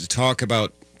last to talk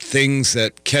about things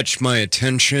that catch my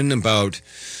attention about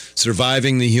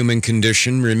surviving the human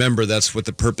condition. Remember, that's what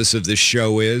the purpose of this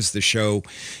show is. The show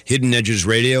Hidden Edges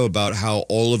Radio, about how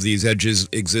all of these edges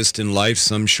exist in life,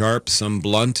 some sharp, some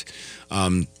blunt.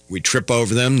 We trip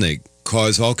over them. They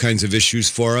cause all kinds of issues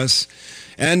for us.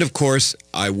 And, of course,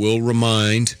 I will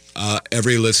remind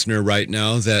every listener right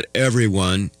now that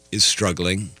everyone is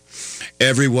struggling.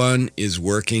 Everyone is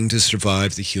working to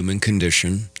survive the human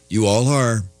condition. You all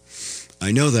are.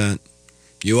 I know that.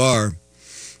 You are.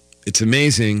 It's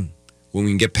amazing when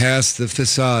we can get past the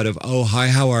facade of, oh, hi,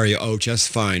 how are you? Oh, just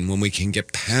fine. When we can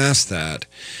get past that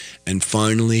and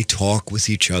finally talk with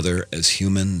each other as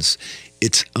humans,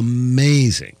 it's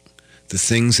amazing the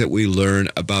things that we learn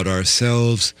about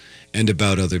ourselves and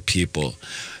about other people.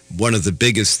 One of the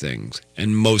biggest things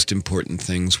and most important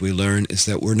things we learn is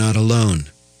that we're not alone.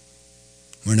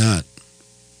 We're not.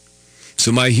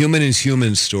 So my Human is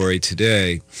Human story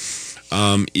today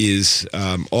is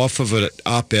off of an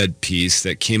op-ed piece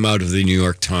that came out of the New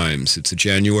York Times. It's a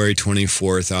January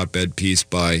 24th op-ed piece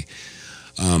by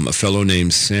a fellow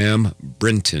named Sam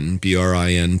Brinton,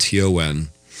 Brinton,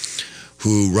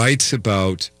 who writes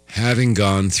about having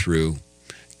gone through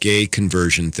gay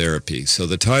conversion therapy. So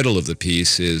the title of the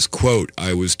piece is, quote,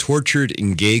 "I was tortured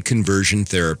in gay conversion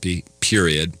therapy,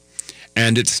 period,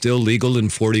 and it's still legal in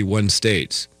 41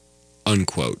 states,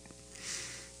 unquote."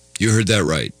 You heard that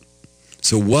right.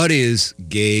 So what is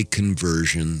gay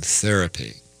conversion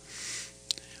therapy?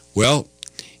 Well,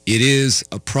 it is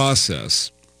a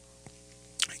process,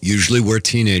 usually where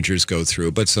teenagers go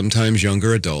through, but sometimes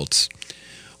younger adults,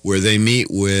 where they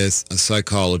meet with a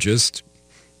psychologist,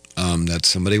 that's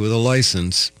somebody with a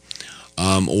license,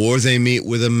 or they meet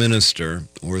with a minister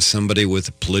or somebody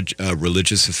with a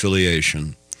religious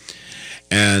affiliation.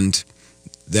 And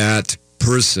that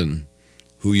person,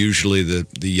 who usually the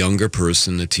younger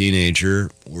person, the teenager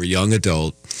or young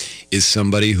adult, is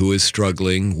somebody who is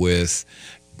struggling with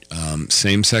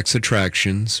same-sex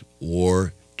attractions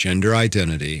or gender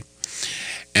identity.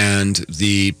 And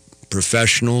the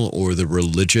professional or the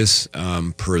religious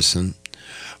person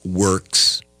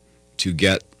works to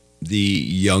get the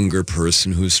younger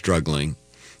person who's struggling,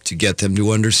 to get them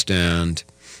to understand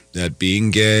that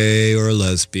being gay or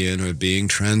lesbian or being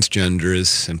transgender is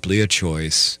simply a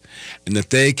choice, and that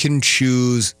they can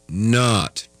choose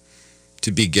not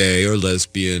to be gay or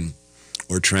lesbian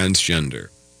or transgender.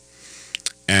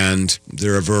 And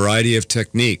there are a variety of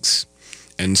techniques.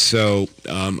 And so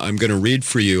I'm going to read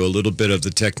for you a little bit of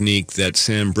the technique that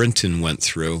Sam Brinton went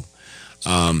through,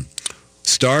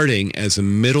 starting as a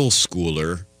middle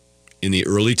schooler in the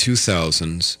early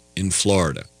 2000s in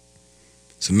Florida.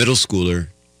 So middle schooler,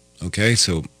 okay,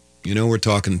 so, we're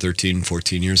talking 13,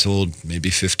 14 years old,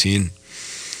 maybe 15.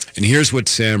 And here's what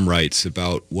Sam writes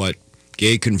about what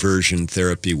gay conversion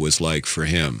therapy was like for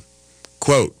him.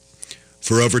 Quote,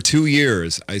 "For over 2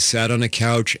 years, I sat on a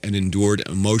couch and endured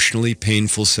emotionally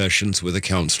painful sessions with a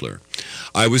counselor.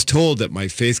 I was told that my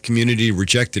faith community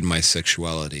rejected my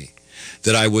sexuality,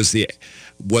 that I was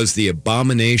the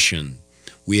abomination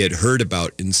we had heard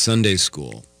about in Sunday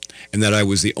school, and that I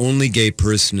was the only gay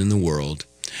person in the world,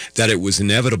 that it was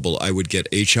inevitable I would get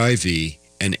HIV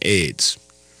and AIDS."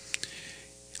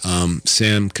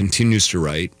 Sam continues to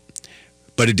write,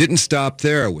 "But it didn't stop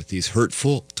there with these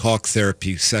hurtful talk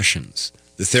therapy sessions.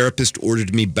 The therapist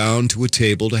ordered me bound to a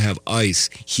table to have ice,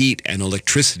 heat, and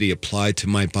electricity applied to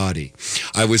my body.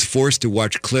 I was forced to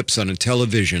watch clips on a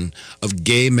television of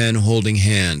gay men holding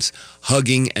hands,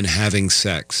 hugging, and having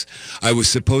sex. I was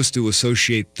supposed to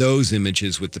associate those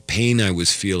images with the pain I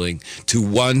was feeling to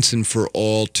once and for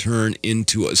all turn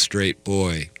into a straight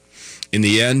boy. In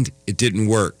the end, it didn't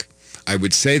work. I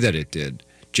would say that it did,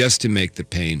 just to make the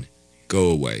pain go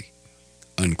away,"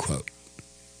 unquote.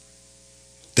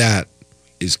 That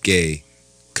is gay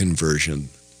conversion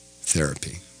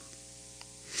therapy.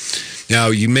 Now,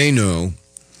 you may know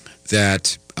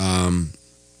that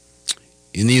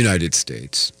in the United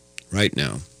States, right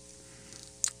now,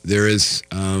 there is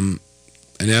an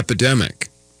epidemic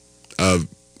of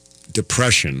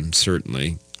depression,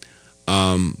 certainly,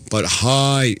 but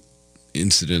high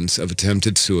incidence of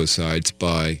attempted suicides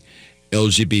by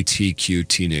LGBTQ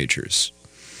teenagers.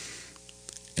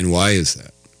 And why is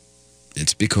that?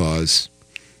 It's because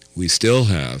we still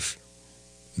have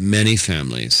many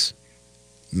families,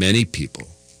 many people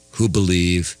who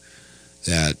believe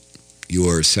that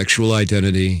your sexual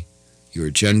identity, your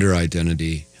gender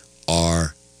identity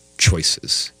are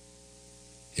choices.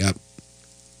 Yep.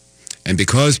 And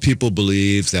because people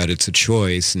believe that it's a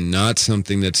choice and not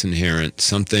something that's inherent,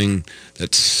 something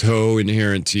that's so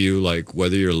inherent to you, like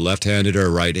whether you're left-handed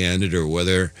or right-handed, or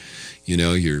whether,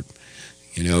 you've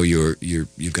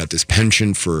got this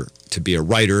penchant to be a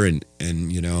writer, and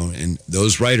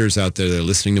those writers out there that are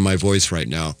listening to my voice right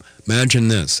now, imagine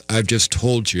this. I've just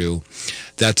told you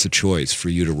that's a choice for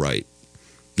you to write.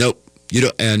 Nope, you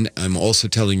don't. And I'm also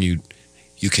telling you,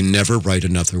 you can never write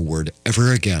another word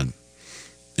ever again.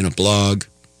 In a blog,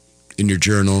 in your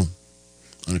journal,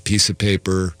 on a piece of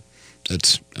paper,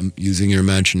 I'm using your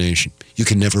imagination. You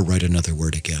can never write another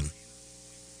word again.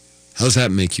 How does that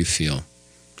make you feel?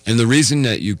 And the reason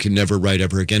that you can never write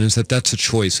ever again is that that's a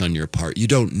choice on your part. You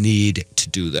don't need to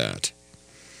do that.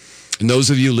 And those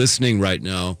of you listening right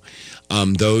now,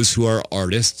 those who are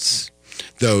artists,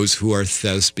 those who are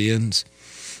thespians,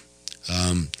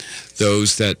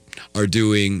 those that are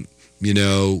doing,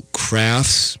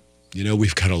 crafts,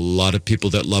 we've got a lot of people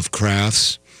that love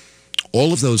crafts.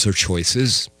 All of those are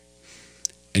choices.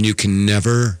 And you can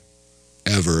never,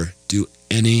 ever do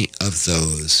any of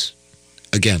those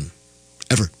again.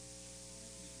 Ever.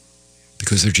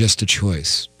 Because they're just a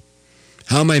choice.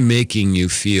 How am I making you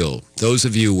feel? Those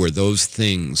of you where those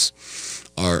things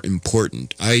are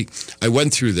important. I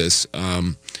went through this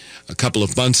a couple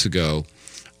of months ago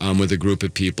with a group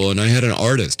of people, and I had an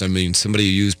artist. Somebody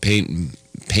who used paint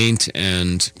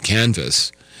and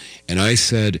canvas. And I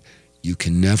said, you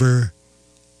can never,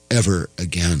 ever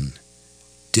again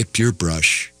dip your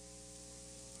brush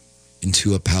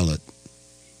into a palette.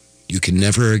 You can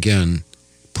never again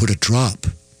put a drop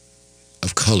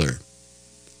of color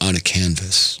on a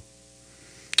canvas.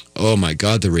 Oh my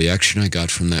God, the reaction I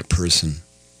got from that person.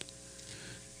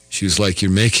 She was like, you're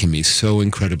making me so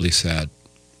incredibly sad.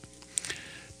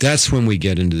 That's when we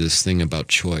get into this thing about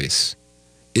choice.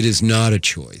 It is not a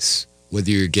choice, whether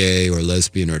you're gay or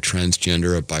lesbian or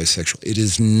transgender or bisexual. It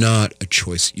is not a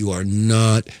choice. You are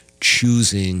not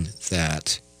choosing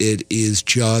that. It is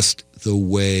just the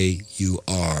way you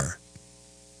are.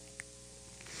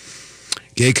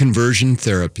 Gay conversion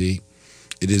therapy,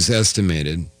 it is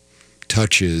estimated,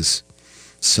 touches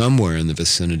somewhere in the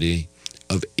vicinity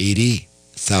of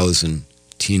 80,000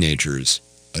 teenagers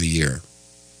a year.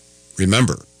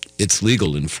 Remember, it's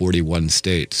legal in 41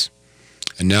 states.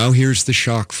 And now here's the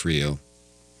shock for you.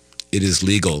 It is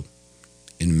legal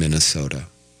in Minnesota.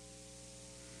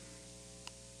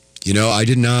 I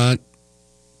did not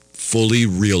fully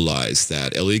realize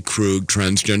that. Ellie Krug,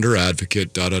 transgender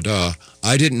advocate,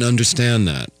 I didn't understand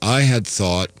that. I had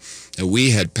thought that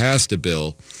we had passed a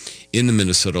bill in the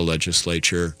Minnesota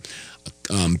legislature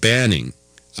banning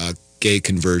gay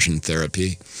conversion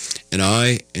therapy. And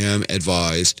I am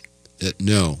advised that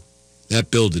no, that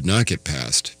bill did not get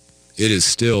passed. It is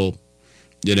still,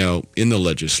 in the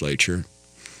legislature.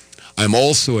 I'm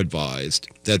also advised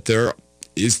that there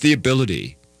is the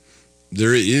ability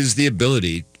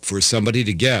for somebody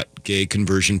to get gay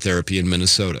conversion therapy in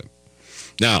Minnesota.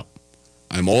 Now,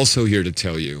 I'm also here to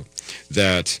tell you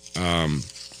that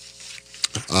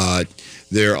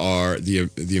there are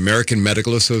the American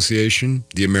Medical Association,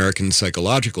 the American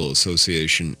Psychological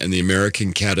Association, and the American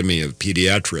Academy of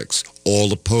Pediatrics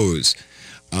all oppose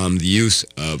the use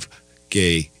of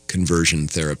gay conversion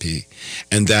therapy,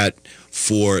 and that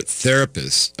for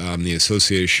therapists, the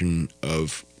Association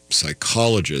of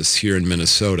Psychologists here in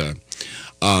Minnesota,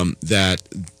 that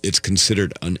it's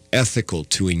considered unethical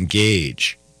to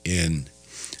engage in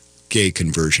gay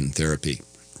conversion therapy.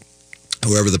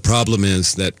 However, the problem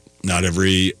is that not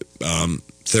every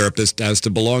therapist has to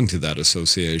belong to that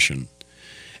association.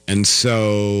 And so,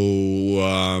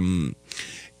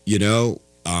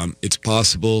 it's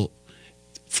possible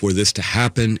for this to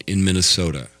happen in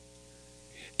Minnesota.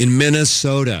 In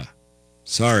Minnesota.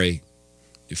 Sorry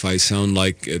if I sound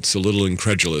like it's a little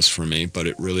incredulous for me, but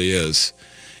it really is.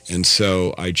 And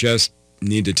so I just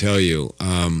need to tell you,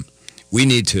 we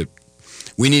need to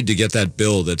get that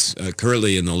bill that's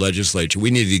currently in the legislature.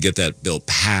 We need to get that bill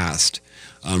passed.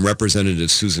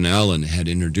 Representative Susan Allen had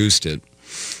introduced it,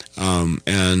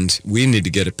 and we need to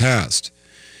get it passed.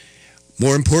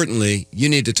 More importantly, you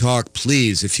need to talk,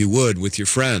 please, if you would, with your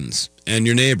friends and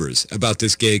your neighbors about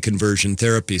this gay conversion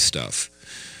therapy stuff,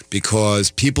 because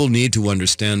people need to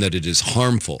understand that it is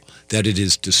harmful, that it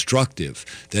is destructive,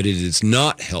 that it is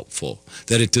not helpful,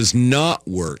 that it does not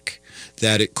work,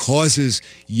 that it causes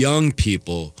young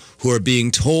people who are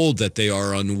being told that they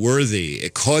are unworthy.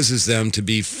 It causes them to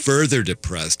be further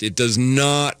depressed. It does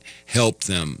not help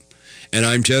them. And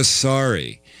I'm just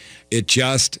sorry. It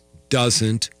just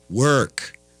doesn't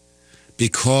work.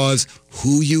 Because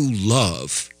who you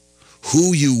love,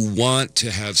 who you want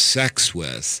to have sex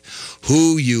with,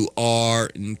 who you are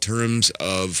in terms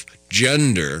of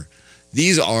gender,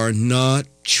 these are not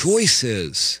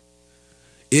choices.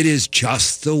 It is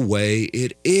just the way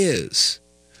it is.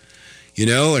 You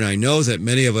know, and I know that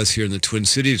many of us here in the Twin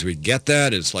Cities, we get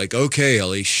that. It's like, okay,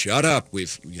 Ellie, shut up.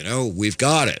 We've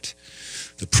got it.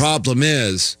 The problem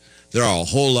is there are a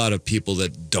whole lot of people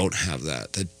that don't have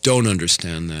that don't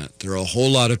understand that. There are a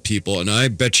whole lot of people, and I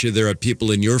bet you there are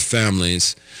people in your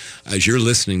families, as you're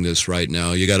listening to this right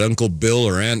now, you got Uncle Bill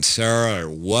or Aunt Sarah or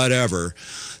whatever,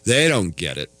 they don't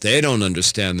get it. They don't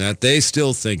understand that. They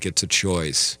still think it's a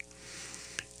choice.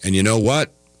 And you know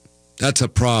what? That's a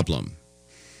problem.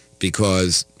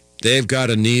 Because they've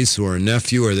got a niece or a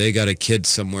nephew or they got a kid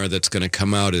somewhere that's going to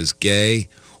come out as gay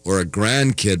or a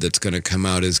grandkid that's going to come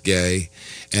out as gay,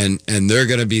 and they're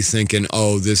going to be thinking,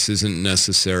 oh, this isn't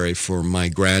necessary for my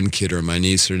grandkid or my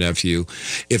niece or nephew.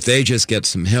 If they just get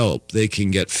some help, they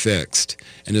can get fixed.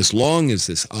 And as long as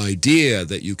this idea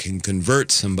that you can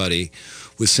convert somebody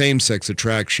with same-sex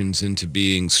attractions into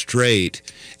being straight,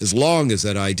 as long as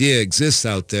that idea exists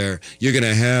out there, you're going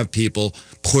to have people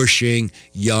pushing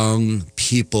young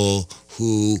people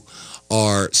who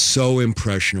are so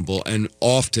impressionable and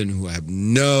often who have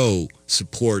no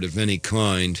support of any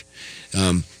kind,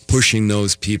 pushing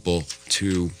those people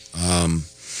to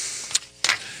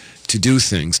do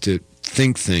things, to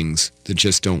think things that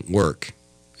just don't work.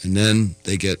 And then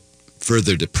they get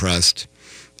further depressed,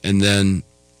 and then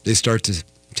they start to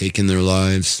taking their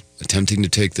lives, attempting to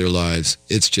take their lives.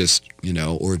 It's just,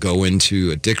 or go into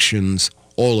addictions,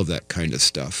 all of that kind of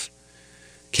stuff.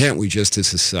 Can't we just as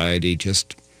society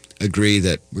just agree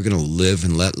that we're going to live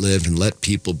and let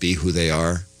people be who they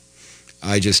are?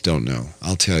 I just don't know.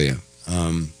 I'll tell you.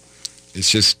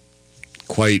 It's just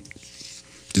quite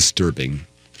disturbing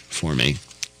for me.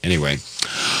 Anyway.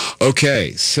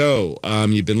 Okay, so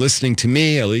you've been listening to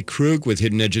me, Ellie Krug, with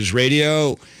Hidden Edges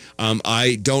Radio.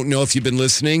 I don't know if you've been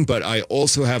listening, but I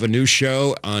also have a new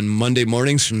show on Monday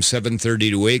mornings from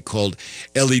 7:30 to 8 called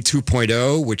Ellie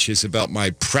 2.0, which is about my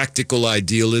practical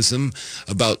idealism,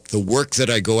 about the work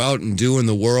that I go out and do in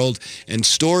the world, and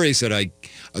stories that I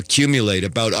accumulate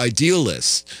about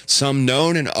idealists, some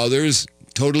known and others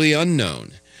totally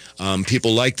unknown.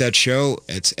 People like that show.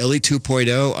 It's Ellie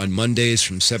 2.0 on Mondays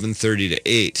from 7:30 to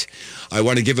 8. I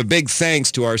want to give a big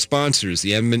thanks to our sponsors,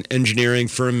 the engineering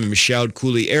firm Michaud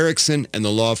Cooley Erickson and the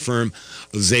law firm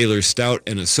of Zahler Stout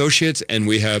and Associates. And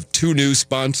we have two new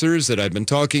sponsors that I've been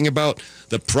talking about,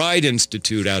 the Pride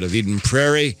Institute out of Eden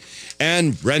Prairie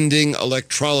and Rending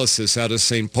Electrolysis out of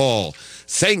St. Paul.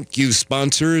 Thank you,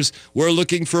 sponsors. We're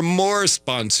looking for more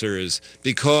sponsors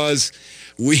because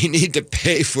we need to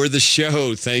pay for the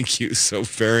show. Thank you so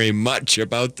very much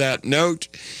about that note.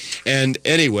 And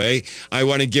anyway, I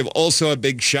want to give also a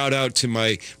big shout out to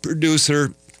my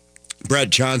producer, Brett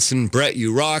Johnson. Brett,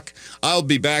 you rock. I'll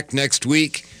be back next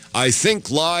week. I think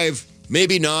live,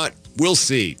 maybe not. We'll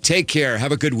see. Take care.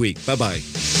 Have a good week. Bye-bye.